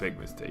 that was a big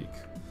mistake.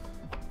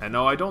 And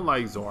no, I don't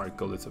like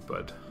Zoroark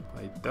Elizabeth.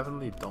 I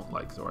definitely don't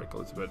like Zoroark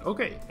Elizabeth.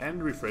 Okay,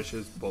 and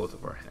refreshes both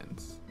of our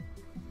hands.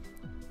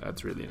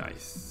 That's really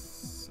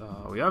nice.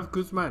 We have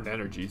Guzma and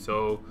Energy,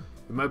 so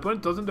if my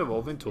opponent doesn't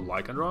evolve into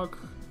Lycanroc,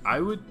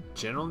 I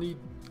generally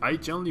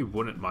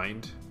wouldn't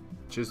mind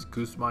just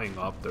Guzmaing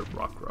up the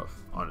Rockruff,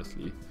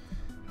 honestly.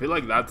 I feel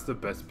like that's the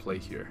best play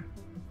here.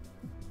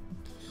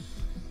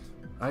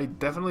 I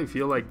definitely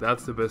feel like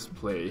that's the best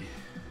play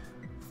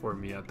for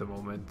me at the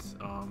moment.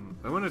 I'm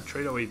going to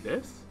trade away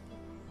this.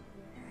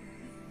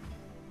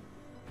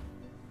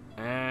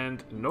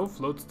 And no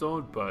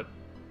Floatstone, but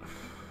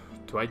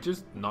do I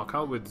just knock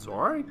out with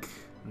Zoroark?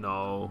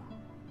 No.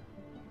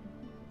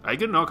 I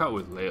can knock out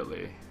with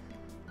Lele.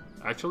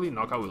 Actually,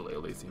 knock out with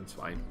Lele seems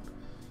fine.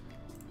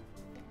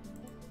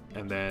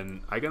 And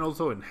then I can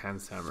also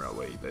enhance Hammer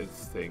away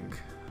this thing.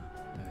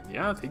 And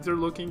yeah, things are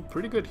looking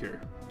pretty good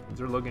here.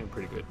 Things are looking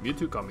pretty good.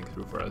 Mewtwo coming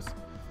through for us.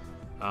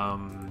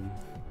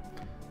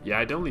 Yeah,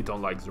 I definitely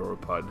don't like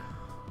Zoropod.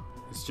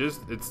 It's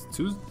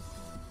too,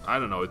 I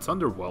don't know, it's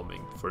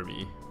underwhelming for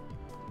me.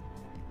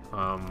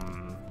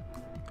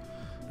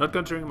 Not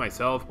considering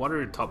myself, one of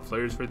the top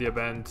players for the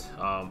event.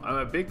 I'm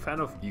a big fan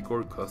of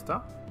Igor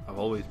Costa. I've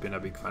always been a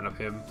big fan of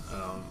him.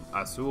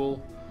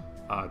 Azul,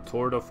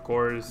 Tord of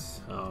course,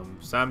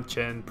 Sam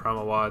Chen,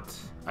 Pramawat.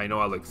 I know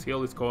Alex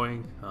Hill is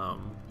going.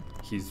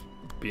 He's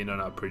been on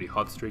a pretty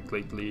hot streak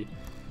lately.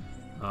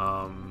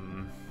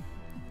 I'm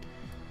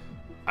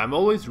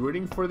always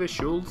rooting for the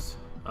Shuls,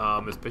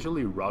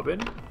 especially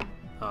Robin.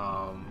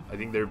 I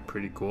think they're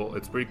pretty cool.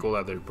 It's pretty cool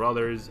that they're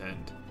brothers,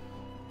 and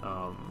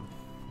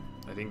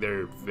I think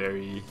they're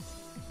very,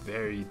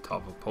 very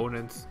tough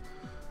opponents.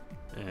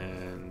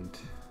 And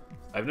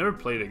I've never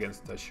played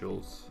against the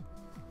Shuls.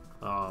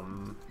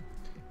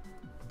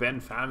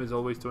 Ben Pham is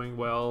always doing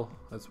well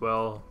as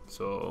well.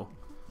 So,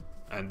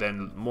 and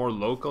then more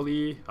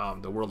locally,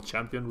 the world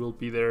champion will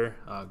be there.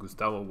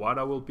 Gustavo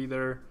Wada will be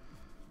there.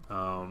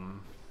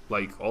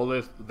 Like all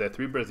the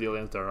three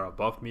Brazilians that are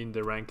above me in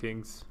the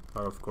rankings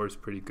are of course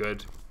pretty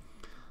good.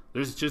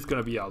 There's just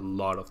gonna be a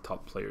lot of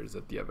top players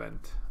at the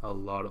event. A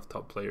lot of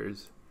top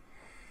players.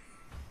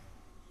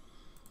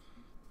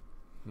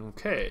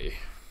 Okay.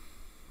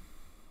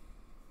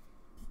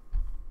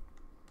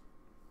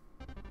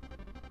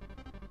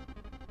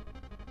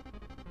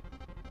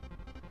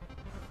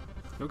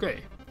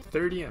 Okay,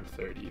 30 and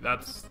 30.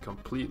 That's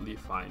completely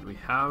fine. We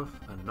have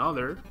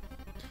another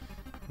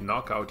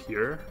knockout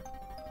here.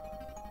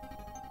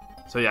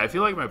 So yeah, I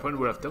feel like my opponent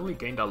would have definitely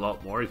gained a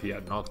lot more if he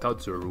had knocked out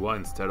Zorua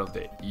instead of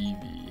the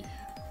Eevee.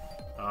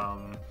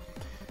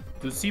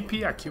 Do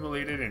CP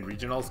accumulated in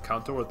regionals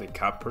count toward the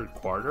cap per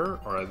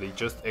quarter, or are they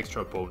just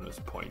extra bonus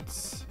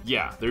points?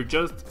 Yeah, they're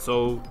just,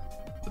 so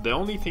the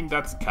only thing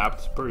that's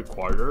capped per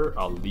quarter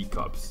are league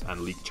ups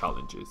and league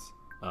challenges.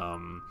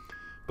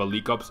 But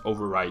league ups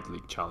override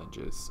league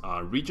challenges.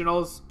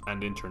 Regionals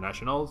and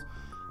internationals,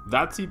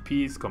 that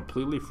CP is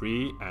completely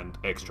free and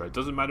extra. It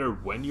doesn't matter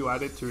when you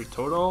add it to your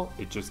total,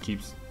 it just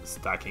keeps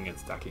stacking and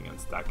stacking and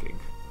stacking.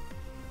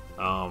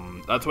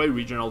 That's why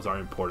regionals are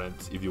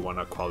important if you want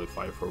to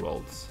qualify for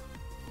worlds.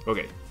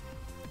 Okay,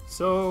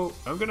 so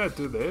I'm gonna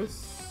do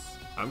this.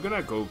 I'm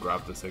gonna go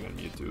grab the second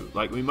Mewtwo.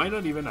 Like, we might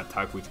not even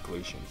attack with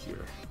Glaceon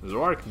here.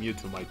 Zoroark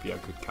Mewtwo might be a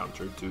good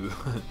counter to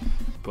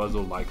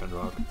Puzzle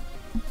Lycanroc.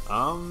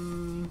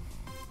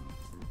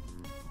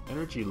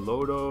 Energy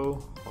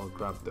Lodo. I'll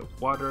grab the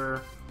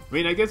water. I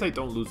mean, I guess I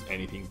don't lose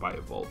anything by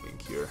evolving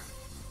here,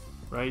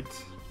 right?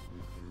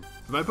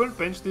 If my opponent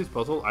benched this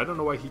puzzle, I don't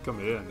know why he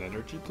committed an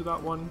energy to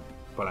that one,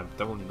 but I'm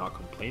definitely not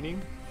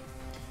complaining.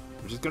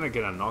 I'm just gonna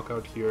get a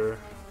knockout here.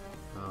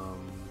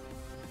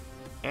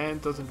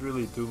 And doesn't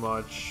really do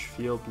much.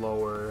 Field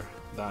Blower,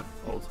 that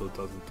also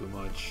doesn't do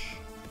much.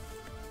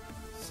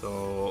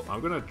 So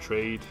I'm gonna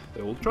trade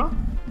the Ultra,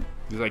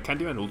 because I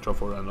can't even Ultra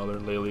for another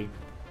Lele.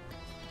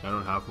 I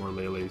don't have more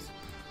Leles.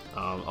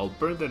 I'll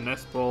burn the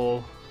Nest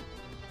Ball.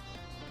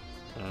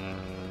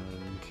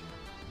 And,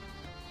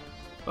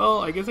 well,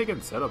 I guess I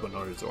can set up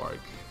another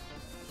Zoroark.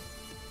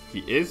 He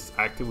is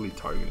actively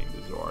targeting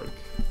the Zoroark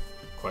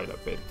quite a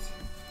bit.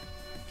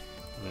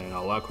 And then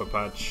I'll Aqua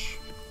Patch.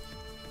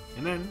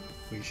 And then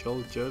we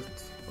shall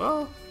just,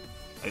 well,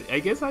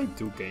 I guess I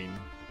do gain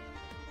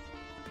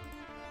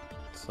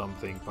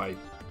something by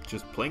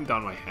just playing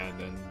down my hand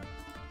and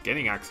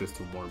getting access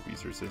to more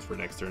resources for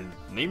next turn,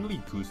 namely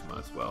Guzma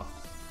as well.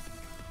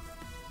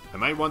 I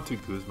might want to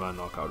Guzma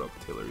knock out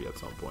Octillery at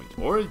some point,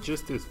 or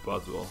just this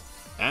Buzzwole.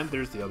 And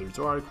there's the other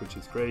Zoroark, which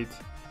is great.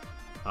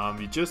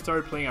 You just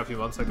started playing a few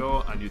months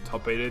ago and you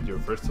top 8'd your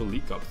first 2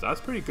 League Cups.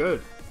 That's pretty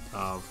good.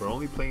 For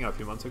only playing a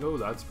few months ago,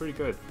 that's pretty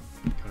good.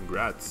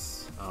 Congrats.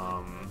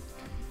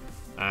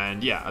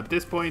 And yeah, at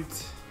this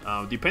point,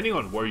 depending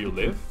on where you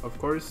live, of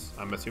course,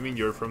 I'm assuming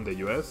you're from the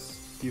US,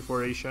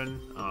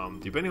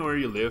 D4Asian. Depending on where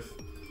you live,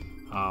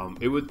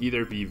 it would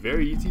either be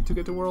very easy to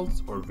get to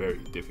Worlds or very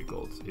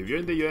difficult. If you're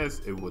in the US,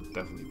 it would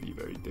definitely be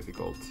very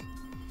difficult.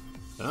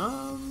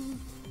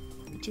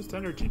 Just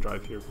Energy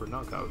Drive here for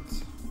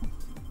knockouts.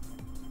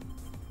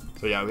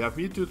 So yeah, we have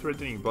Mewtwo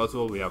threatening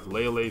Buzzwole, we have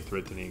Lele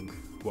threatening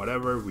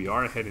whatever, we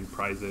are ahead in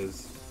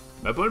prizes.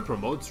 My opponent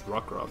promotes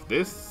Rockruff.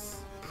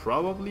 This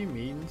probably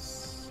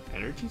means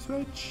Energy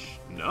Switch?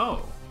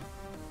 No.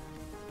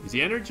 Is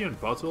the Energy on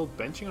Buzzwole?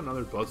 Benching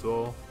another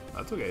Buzzwole?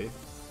 That's okay.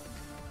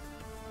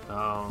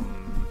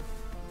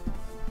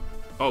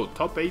 Oh,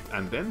 top 8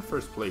 and then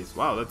first place.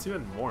 Wow, that's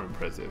even more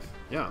impressive.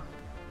 Yeah.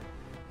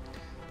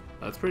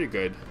 That's pretty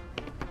good.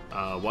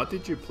 What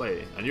did you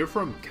play? And you're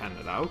from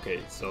Canada. Okay,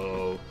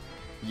 so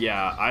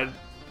yeah,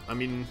 I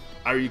mean,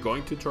 are you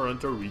going to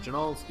Toronto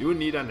Regionals? You would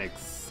need an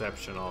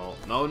exceptional,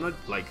 no, not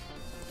like,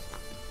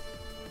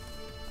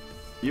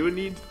 you would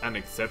need an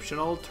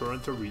exceptional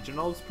Toronto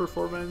Regionals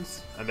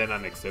performance, and then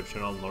an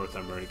exceptional North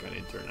American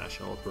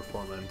International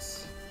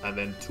performance, and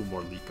then 2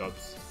 more League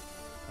Cups,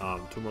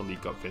 2 more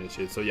League Cup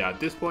finishes. So yeah, at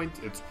this point,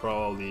 it's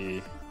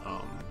probably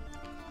out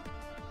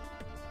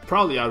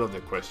of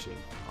the question,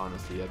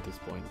 honestly, at this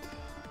point.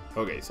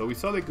 Okay, so we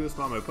saw the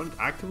Guzma, my opponent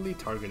actively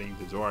targeting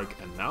the Zoroark,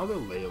 and now the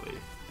Lele.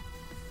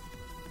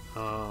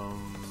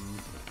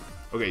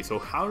 Okay, so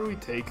how do we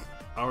take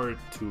our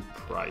 2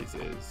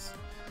 prizes?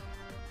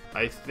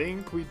 I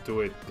think we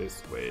do it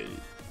this way.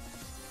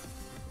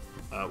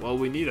 Well,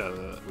 we need a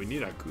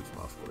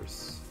Kuzma, of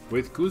course.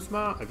 With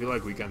Kuzma, I feel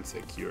like we can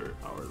secure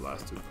our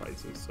last 2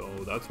 prizes, so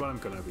that's what I'm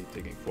gonna be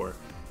thinking for.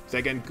 So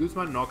I can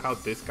Kuzma knock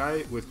out this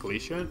guy with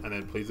Glaceon and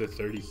then place a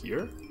 30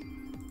 here.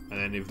 And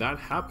then if that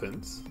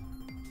happens,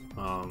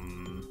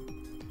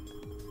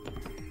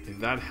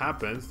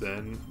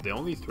 then the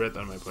only threat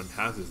that my opponent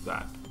has is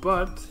that.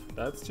 But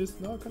that's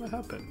just not gonna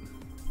happen.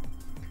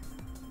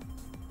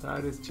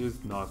 That is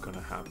just not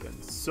gonna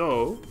happen.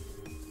 So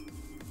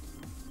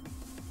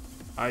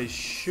I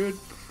should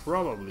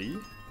probably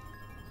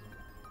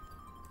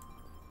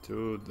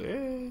do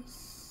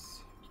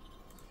this.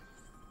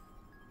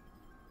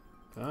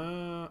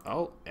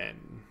 I'll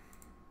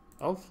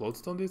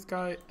floatstone this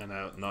guy, and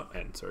I'll not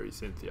end. Sorry,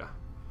 Cynthia.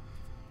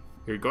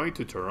 You're going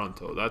to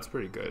Toronto. That's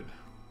pretty good.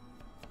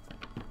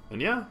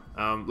 And yeah,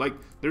 like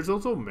there's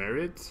also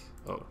merit.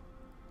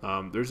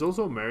 There's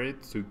also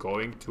merit to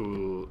going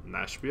to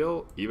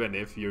Nashville, even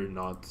if you're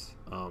not.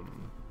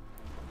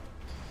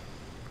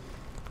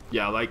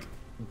 Yeah, like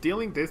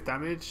dealing this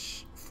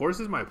damage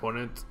forces my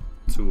opponent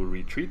to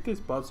retreat this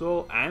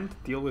puzzle and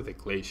deal with the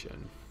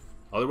Glaceon.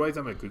 Otherwise,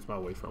 I'm a Kuzma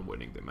away from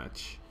winning the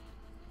match.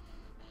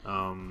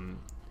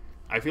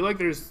 I feel like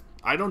there's,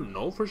 I don't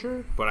know for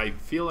sure, but I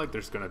feel like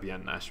there's gonna be a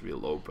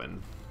Nashville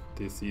Open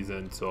this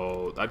season,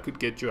 so that could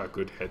get you a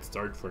good head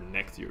start for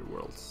next year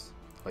Worlds,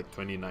 like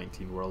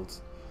 2019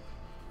 Worlds.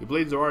 You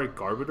played Zoroark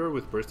Garbodor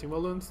with Bursting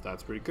Balloons,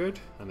 that's pretty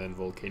good, and then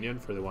Volcanion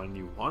for the one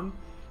you won,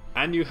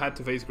 and you had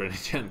to face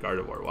Greninja and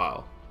Gardevoir.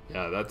 Wow,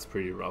 yeah, that's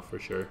pretty rough for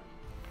sure.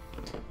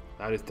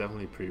 That is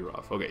definitely pretty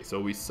rough. Okay, so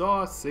we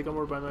saw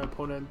Sycamore by my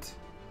opponent,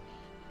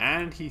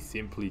 and he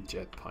simply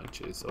Jet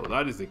Punches, so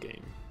that is the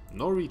game.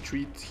 No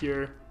retreat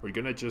here. We're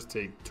gonna just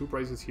take 2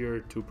 prizes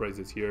here, 2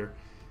 prizes here,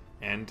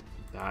 and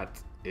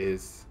that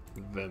is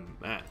the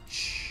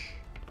match.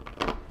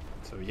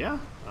 So yeah,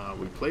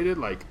 we played it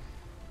like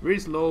very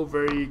slow,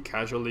 very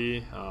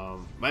casually.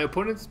 My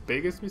opponent's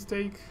biggest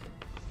mistake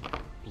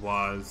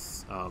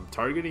was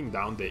targeting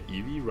down the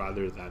Eevee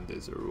rather than the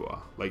Zorua.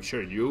 Like,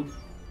 sure, you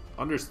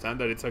understand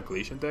that it's a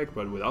Glaceon deck,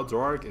 but without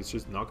Zoroark, it's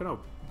just not gonna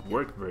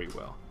work very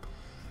well.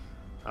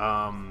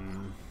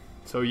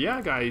 So yeah,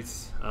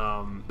 guys,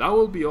 that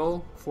will be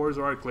all for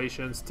Zoroark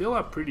Glaceon. Still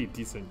a pretty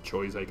decent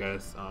choice, I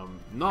guess.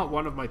 Not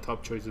one of my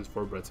top choices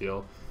for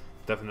Brazil,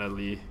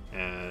 definitely,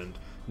 and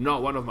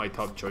not one of my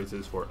top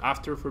choices for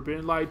after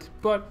Forbidden Light,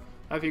 but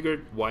I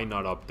figured why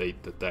not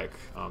update the deck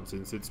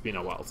since it's been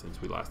a while since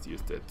we last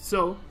used it.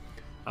 So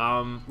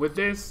with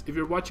this, if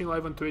you're watching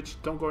live on Twitch,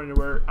 don't go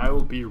anywhere. I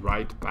will be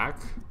right back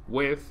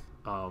with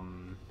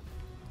Greninja,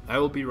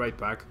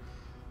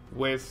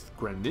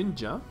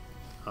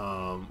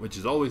 which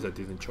is always a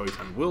decent choice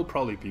and will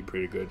probably be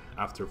pretty good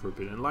after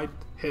Forbidden Light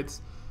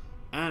hits.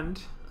 And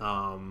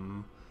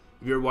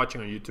if you're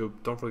watching on YouTube,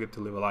 don't forget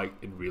to leave a like.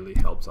 It really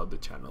helps out the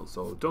channel.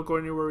 So don't go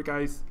anywhere,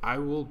 guys. I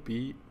will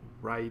be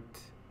right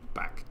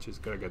back.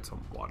 Just gotta get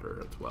some water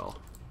as well.